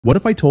What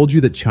if I told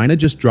you that China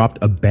just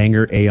dropped a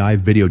banger AI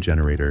video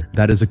generator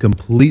that is a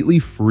completely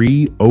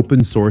free,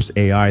 open source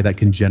AI that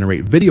can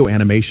generate video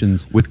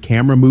animations with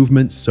camera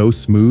movements so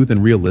smooth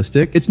and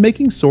realistic? It's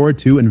making Sora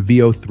 2 and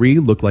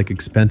VO3 look like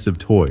expensive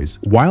toys.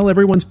 While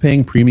everyone's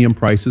paying premium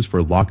prices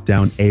for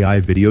lockdown AI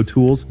video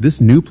tools, this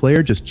new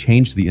player just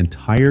changed the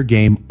entire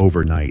game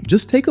overnight.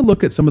 Just take a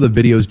look at some of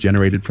the videos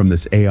generated from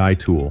this AI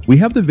tool. We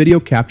have the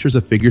video captures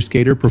a figure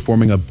skater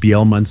performing a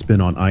Hunyuan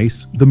spin on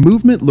ice. The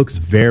movement looks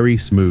very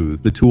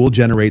smooth. The tool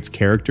generates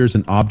characters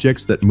and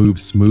objects that move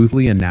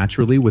smoothly and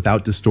naturally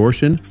without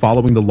distortion,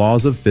 following the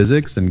laws of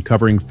physics and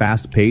covering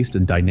fast-paced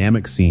and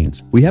dynamic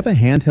scenes. We have a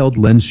handheld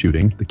lens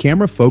shooting. The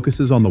camera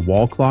focuses on the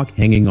wall clock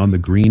hanging on the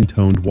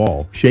green-toned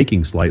wall,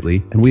 shaking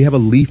slightly, and we have a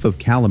leaf of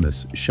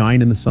calamus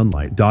shine in the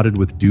sunlight, dotted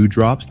with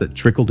dewdrops that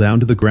trickle down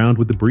to the ground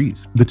with the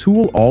breeze. The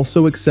tool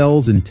also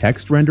excels in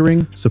text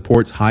rendering,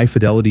 supports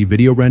high-fidelity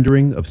video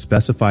rendering of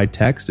specified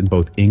text in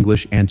both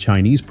English and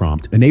Chinese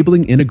prompt,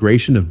 enabling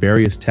integration of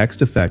various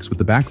text effects with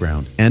the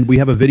background. And we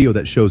have a video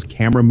that shows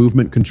camera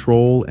movement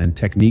control and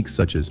techniques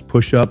such as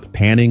push-up,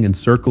 panning, and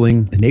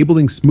circling,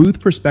 enabling smooth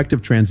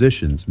perspective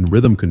transitions and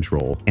rhythm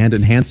control, and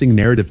enhancing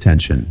narrative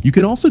tension. You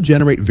can also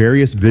generate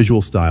various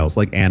visual styles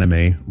like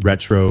anime,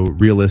 retro,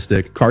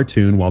 realistic,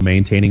 cartoon while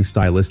maintaining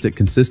stylistic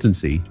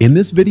consistency. In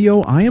this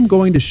video, I am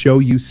going to show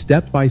you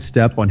step by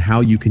step on how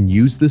you can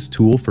use this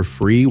tool for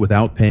free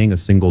without paying a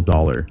single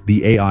dollar.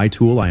 The AI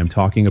tool I am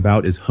talking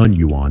about is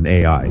Hunyuan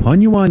AI.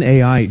 Hunyuan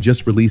AI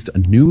just released a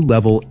new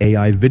level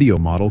AI video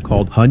model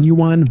called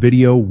Hunyuan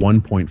Video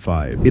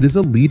 1.5. It is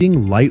a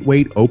leading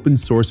lightweight open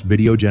source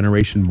video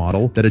generation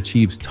model that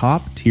achieves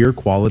top tier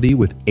quality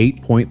with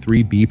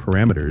 8.3B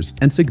parameters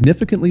and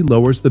significantly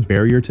lowers the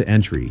barrier to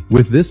entry.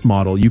 With this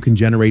model, you can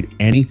generate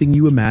anything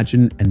you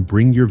imagine and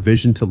bring your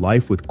vision to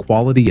life with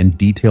quality and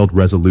detailed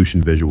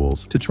resolution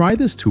visuals. To try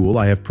this tool,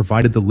 I have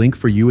provided the link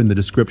for you in the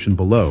description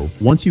below.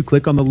 Once you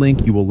click on the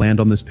link, you will land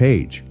on this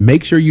page.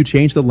 Make sure you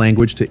change the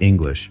language to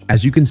English.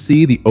 As you can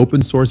see, the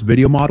open source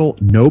video model,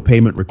 no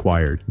payment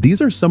required.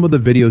 These are some of the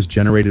videos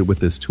generated with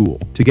this tool.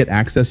 To get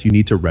access, you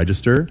need to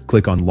register.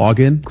 Click on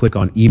login, click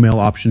on email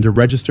option to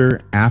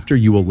register. After,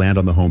 you will land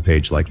on the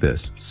homepage like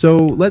this.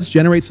 So let's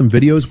generate some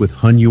videos with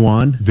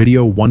Hunyuan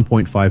Video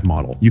 1.5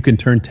 model. You can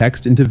turn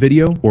text into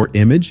video or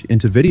image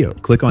into video.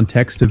 Click on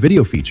text to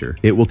video feature.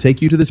 It will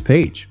take you to this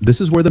page.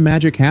 This is where the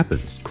magic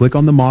happens. Click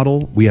on the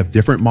model. We have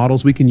different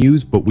models we can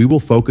use, but we will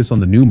focus on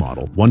the new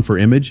model, one for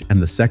image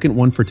and the second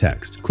one for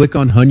text. Click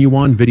on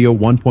Hunyuan Video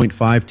 1.5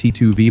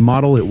 T2V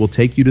model. It will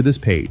take you to this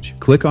page.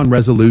 Click on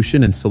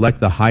resolution and select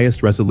the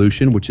highest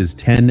resolution, which is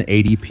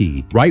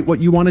 1080p. Write what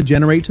you want to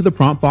generate to the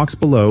prompt box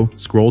below,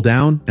 scroll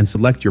down, and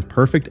select your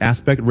perfect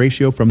aspect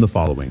ratio from the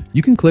following.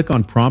 You can click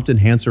on prompt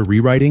enhancer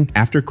rewriting.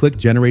 After, click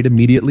generate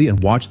immediately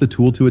and watch the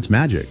tool to its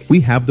magic.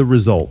 We have the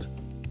result.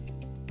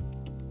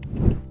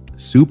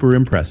 Super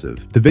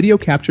impressive. The video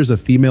captures a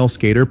female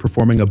skater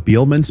performing a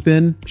Hunyuan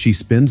spin. She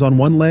spins on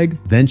one leg,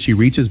 then she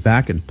reaches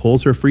back and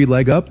pulls her free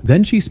leg up,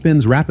 then she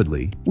spins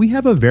rapidly. We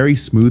have a very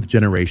smooth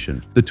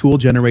generation. The tool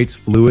generates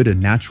fluid and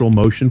natural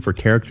motion for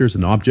characters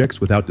and objects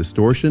without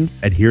distortion,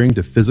 adhering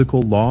to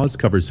physical laws,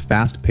 covers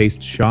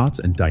fast-paced shots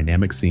and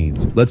dynamic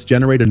scenes. Let's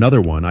generate another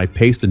one. I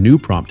paste a new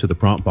prompt to the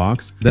prompt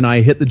box, then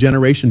I hit the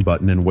generation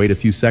button and wait a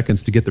few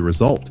seconds to get the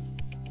result.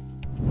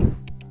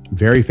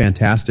 Very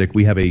fantastic.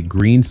 We have a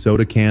green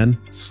soda can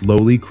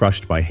slowly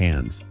crushed by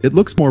hands. It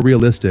looks more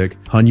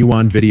realistic.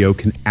 Hunyuan Video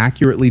can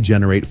accurately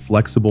generate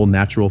flexible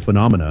natural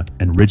phenomena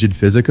and rigid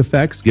physics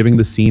effects, giving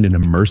the scene an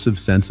immersive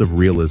sense of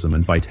realism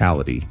and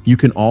vitality. You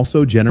can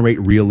also generate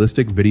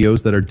realistic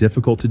videos that are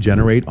difficult to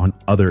generate on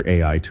other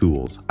AI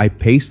tools. I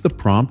paste the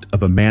prompt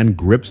of a man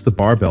grips the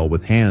barbell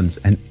with hands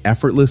and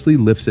effortlessly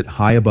lifts it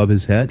high above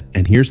his head,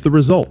 and here's the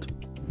result.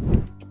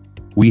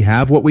 We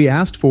have what we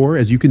asked for.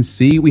 As you can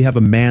see, we have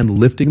a man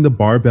lifting the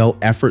barbell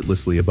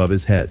effortlessly above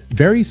his head.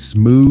 Very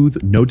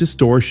smooth, no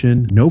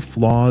distortion, no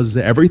flaws,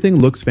 everything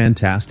looks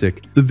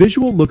fantastic. The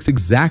visual looks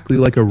exactly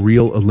like a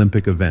real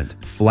Olympic event.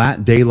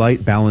 Flat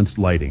daylight, balanced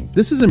lighting.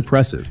 This is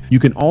impressive. You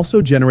can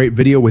also generate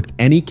video with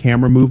any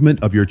camera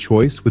movement of your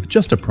choice with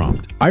just a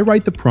prompt. I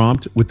write the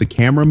prompt with the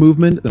camera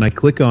movement, then I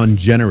click on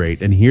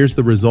generate, and here's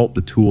the result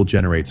the tool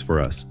generates for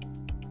us.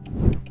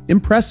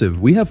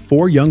 Impressive. We have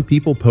 4 young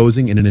people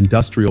posing in an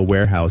industrial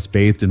warehouse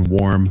bathed in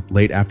warm,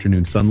 late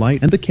afternoon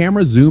sunlight, and the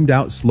camera zoomed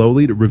out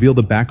slowly to reveal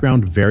the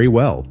background very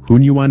well.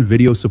 Hunyuan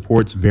Video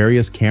supports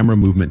various camera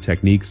movement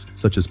techniques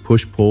such as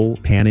push-pull,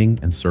 panning,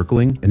 and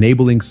circling,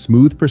 enabling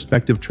smooth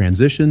perspective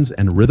transitions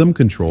and rhythm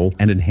control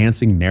and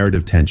enhancing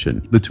narrative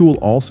tension. The tool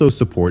also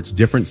supports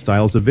different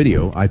styles of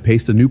video. I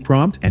paste a new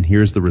prompt, and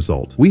here's the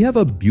result. We have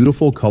a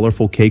beautiful,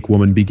 colorful cake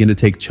woman begin to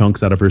take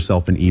chunks out of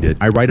herself and eat it.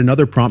 I write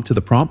another prompt to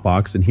the prompt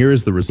box, and here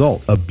is the result.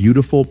 result. A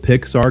beautiful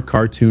Pixar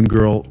cartoon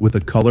girl with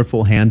a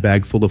colorful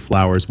handbag full of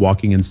flowers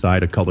walking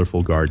inside a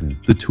colorful garden.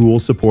 The tool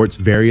supports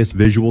various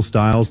visual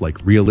styles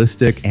like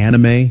realistic,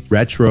 anime,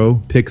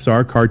 retro,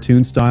 Pixar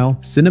cartoon style,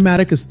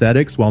 cinematic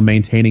aesthetics while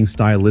maintaining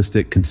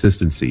stylistic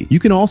consistency. You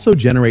can also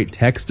generate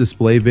text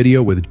display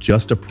video with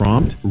just a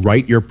prompt.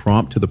 Write your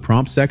prompt to the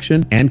prompt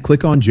section and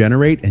click on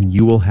generate and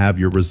you will have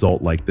your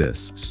result like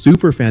this.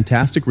 Super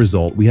fantastic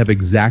result. We have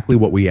exactly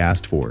what we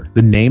asked for.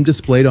 The name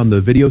displayed on the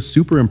video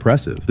super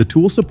impressive. The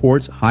tool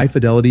supports high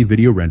fidelity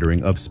video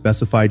rendering of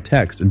specified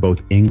text in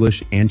both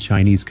English and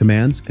Chinese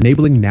commands,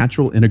 enabling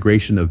natural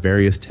integration of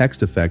various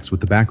text effects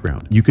with the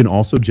background. You can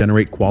also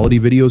generate quality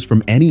videos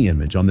from any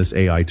image on this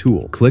AI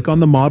tool. Click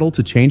on the model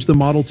to change the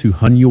model to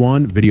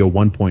Hunyuan Video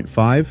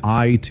 1.5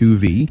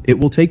 i2v. It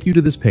will take you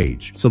to this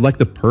page. Select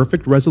the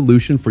perfect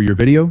resolution for your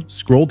video,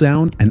 scroll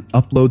down and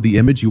upload the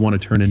image you want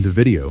to turn into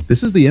video.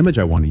 This is the image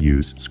I want to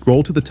use.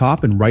 Scroll to the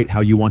top and write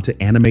how you want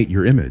to animate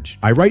your image.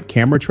 I write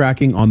camera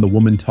tracking on the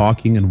woman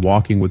talking and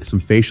walking with some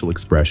facial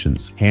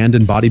expressions, hand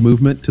and body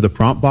movement to the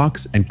prompt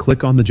box and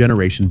click on the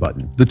generation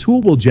button. The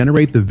tool will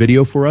generate the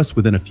video for us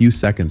within a few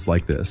seconds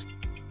like this.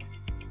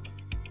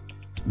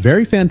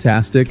 Very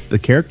fantastic. The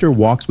character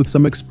walks with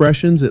some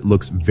expressions. It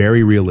looks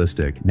very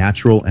realistic,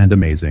 natural, and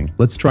amazing.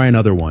 Let's try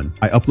another one.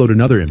 I upload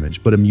another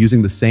image, but I'm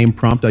using the same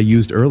prompt I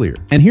used earlier.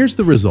 And here's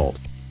the result.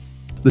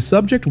 The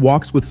subject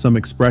walks with some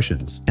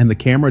expressions, and the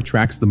camera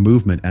tracks the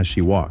movement as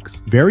she walks.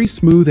 Very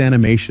smooth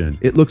animation.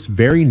 It looks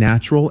very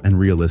natural and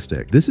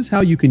realistic. This is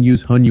how you can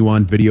use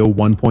Hunyuan Video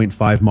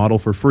 1.5 model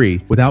for free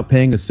without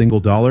paying a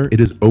single dollar. It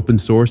is open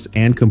source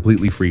and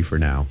completely free for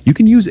now. You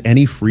can use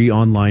any free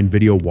online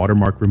video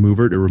watermark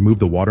remover to remove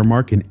the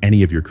watermark in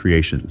any of your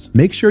creations.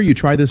 Make sure you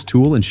try this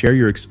tool and share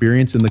your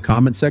experience in the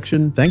comment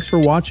section. Thanks for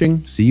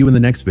watching. See you in the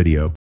next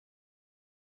video.